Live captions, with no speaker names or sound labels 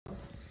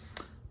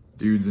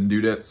Dudes and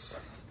dudettes,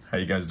 how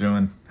you guys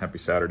doing? Happy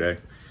Saturday.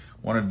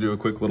 Wanted to do a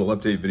quick little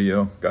update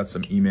video. Got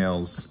some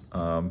emails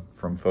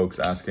from folks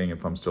asking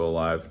if I'm still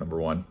alive, number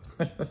one.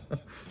 You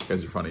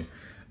guys are funny.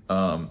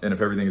 And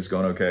if everything is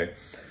going okay.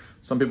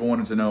 Some people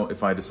wanted to know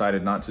if I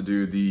decided not to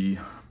do the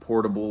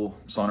portable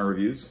sauna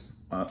reviews.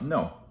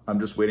 No, I'm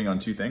just waiting on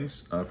two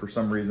things. For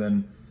some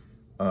reason,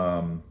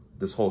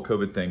 this whole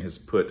COVID thing has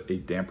put a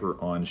damper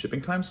on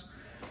shipping times.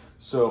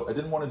 So I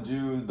didn't want to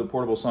do the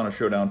portable sauna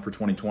showdown for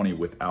 2020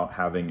 without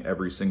having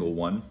every single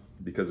one,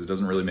 because it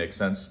doesn't really make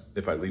sense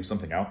if I leave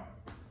something out.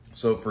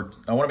 So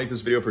I want to make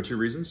this video for two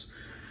reasons.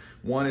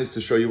 One is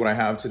to show you what I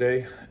have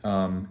today,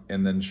 and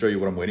then show you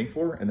what I'm waiting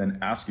for, and then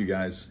ask you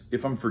guys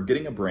if I'm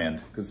forgetting a brand,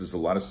 because there's a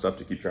lot of stuff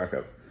to keep track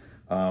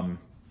of.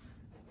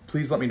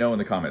 Please let me know in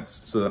the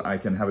comments so that I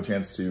can have a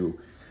chance to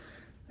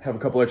have a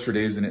couple extra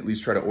days and at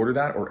least try to order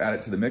that or add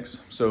it to the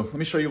mix. So let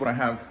me show you what I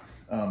have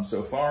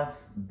so far.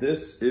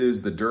 This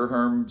is the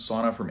Durham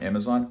sauna from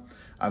Amazon.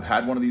 I've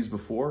had one of these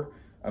before.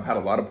 I've had a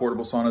lot of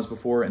portable saunas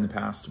before in the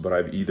past, but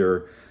I've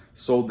either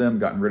sold them,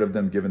 gotten rid of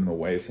them, given them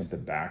away, sent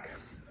them back.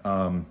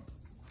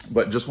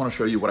 But just want to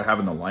show you what I have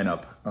in the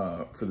lineup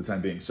for the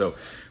time being. So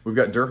we've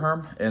got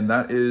Durham, and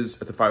that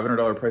is at the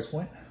 $500 price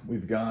point.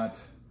 We've got,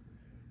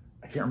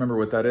 I can't remember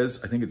what that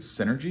is. I think it's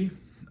Synergy.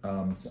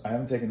 I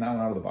haven't taken that one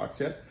out of the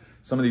box yet.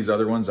 Some of these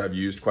other ones I've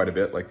used quite a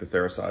bit, like the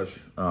Therasage.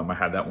 I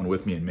had that one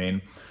with me in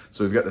Maine.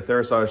 So we've got the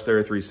Therasage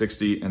Thera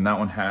 360, and that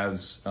one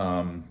has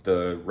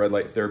the red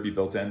light therapy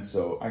built in.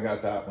 So I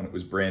got that when it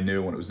was brand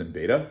new, when it was in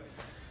beta.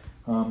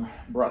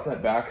 Brought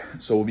that back,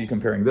 so we'll be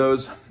comparing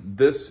those.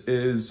 This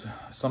is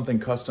something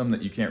custom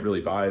that you can't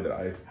really buy that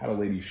I had a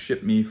lady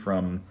ship me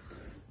from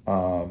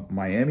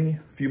Miami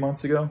a few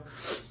months ago.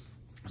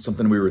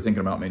 Something we were thinking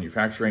about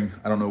manufacturing.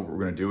 I don't know what we're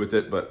gonna do with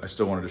it, but I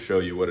still wanted to show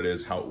you what it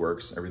is, how it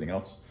works, everything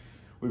else.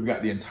 We've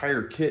got the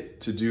entire kit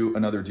to do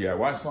another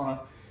DIY sauna.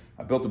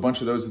 I built a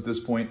bunch of those at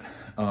this point,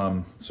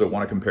 so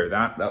want to compare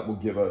that. That will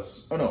give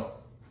us, oh no.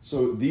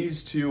 So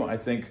these two, I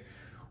think,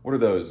 what are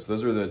those?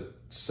 Those are the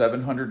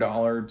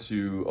 $700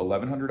 to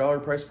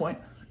 $1,100 price point.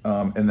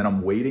 And then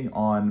I'm waiting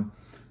on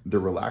the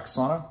Relax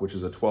Sauna, which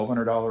is a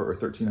 $1,200 or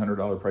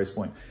 $1,300 price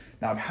point.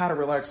 Now I've had a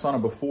Relax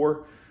Sauna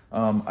before.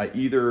 I'm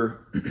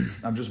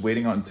just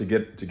waiting on to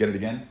get it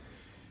again.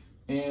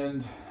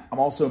 And I'm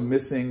also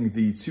missing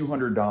the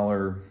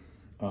 $200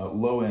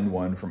 low-end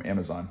one from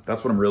Amazon.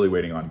 That's what I'm really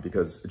waiting on,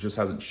 because it just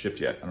hasn't shipped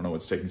yet. I don't know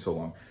what's taking so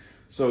long.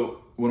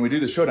 So when we do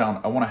the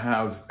showdown, I want to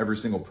have every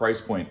single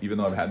price point. Even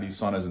though I've had these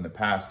saunas in the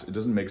past, it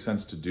doesn't make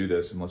sense to do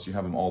this unless you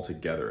have them all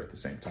together at the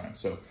same time.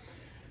 So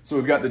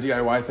we've got the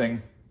DIY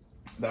thing.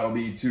 That'll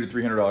be $200 to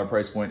 $300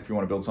 price point if you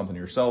want to build something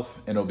yourself.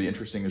 And it'll be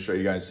interesting to show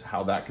you guys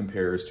how that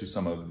compares to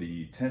some of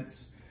the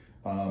tents.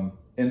 And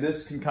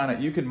this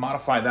can you can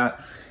modify that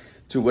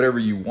to whatever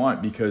you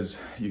want, because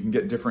you can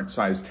get different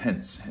size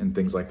tents and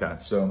things like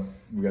that. So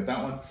we got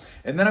that one.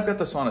 And then I've got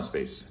the sauna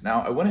space.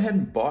 Now I went ahead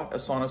and bought a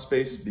sauna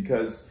space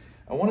because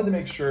I wanted to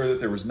make sure that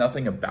there was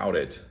nothing about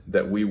it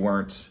that we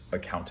weren't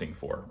accounting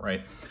for,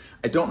 right?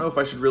 I don't know if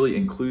I should really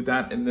include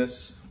that in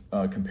this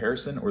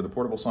comparison or the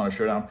portable sauna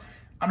showdown.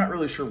 I'm not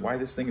really sure why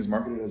this thing is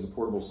marketed as a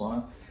portable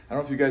sauna. I don't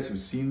know if you guys have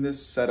seen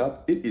this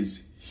setup. It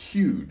is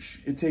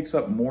huge. It takes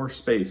up more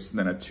space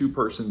than a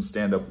two-person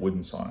stand-up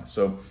wooden sauna.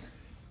 So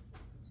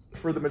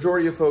for the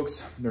majority of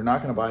folks, they're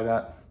not gonna buy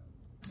that.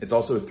 It's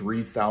also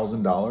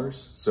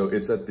 $3,000. So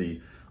it's at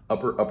the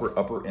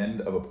upper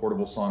end of a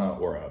portable sauna,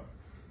 or a,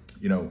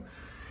 I don't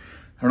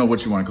know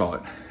what you wanna call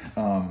it.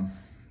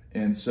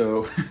 And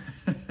so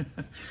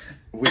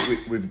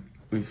we've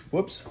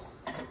whoops,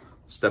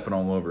 stepping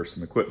all over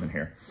some equipment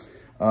here.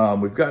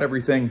 We've got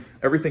everything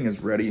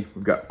is ready.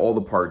 We've got all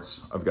the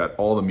parts. I've got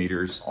all the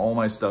meters. All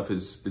my stuff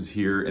is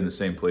here in the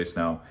same place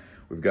now.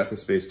 We've got the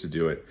space to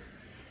do it.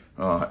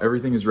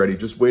 Everything is ready,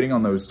 just waiting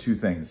on those two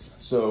things.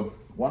 So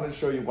wanted to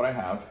show you what I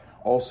have.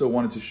 Also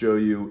wanted to show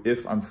you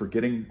if I'm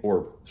forgetting,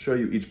 or show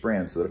you each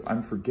brand, so that if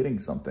I'm forgetting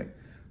something,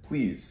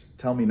 please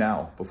tell me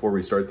now before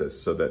we start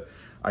this, so that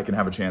I can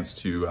have a chance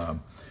to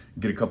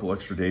get a couple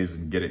extra days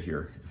and get it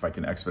here, if I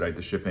can expedite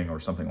the shipping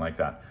or something like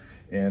that.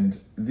 And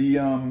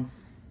I'm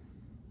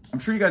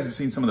sure you guys have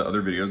seen some of the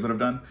other videos that I've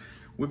done.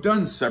 We've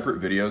done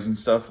separate videos and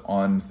stuff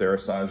on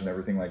Therasage and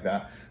everything like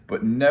that,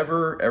 but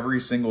never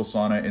every single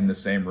sauna in the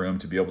same room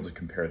to be able to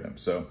compare them.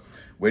 So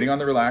waiting on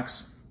the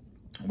Relax,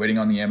 waiting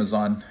on the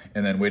Amazon,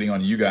 and then waiting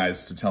on you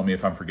guys to tell me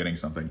if I'm forgetting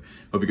something.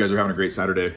 Hope you guys are having a great Saturday.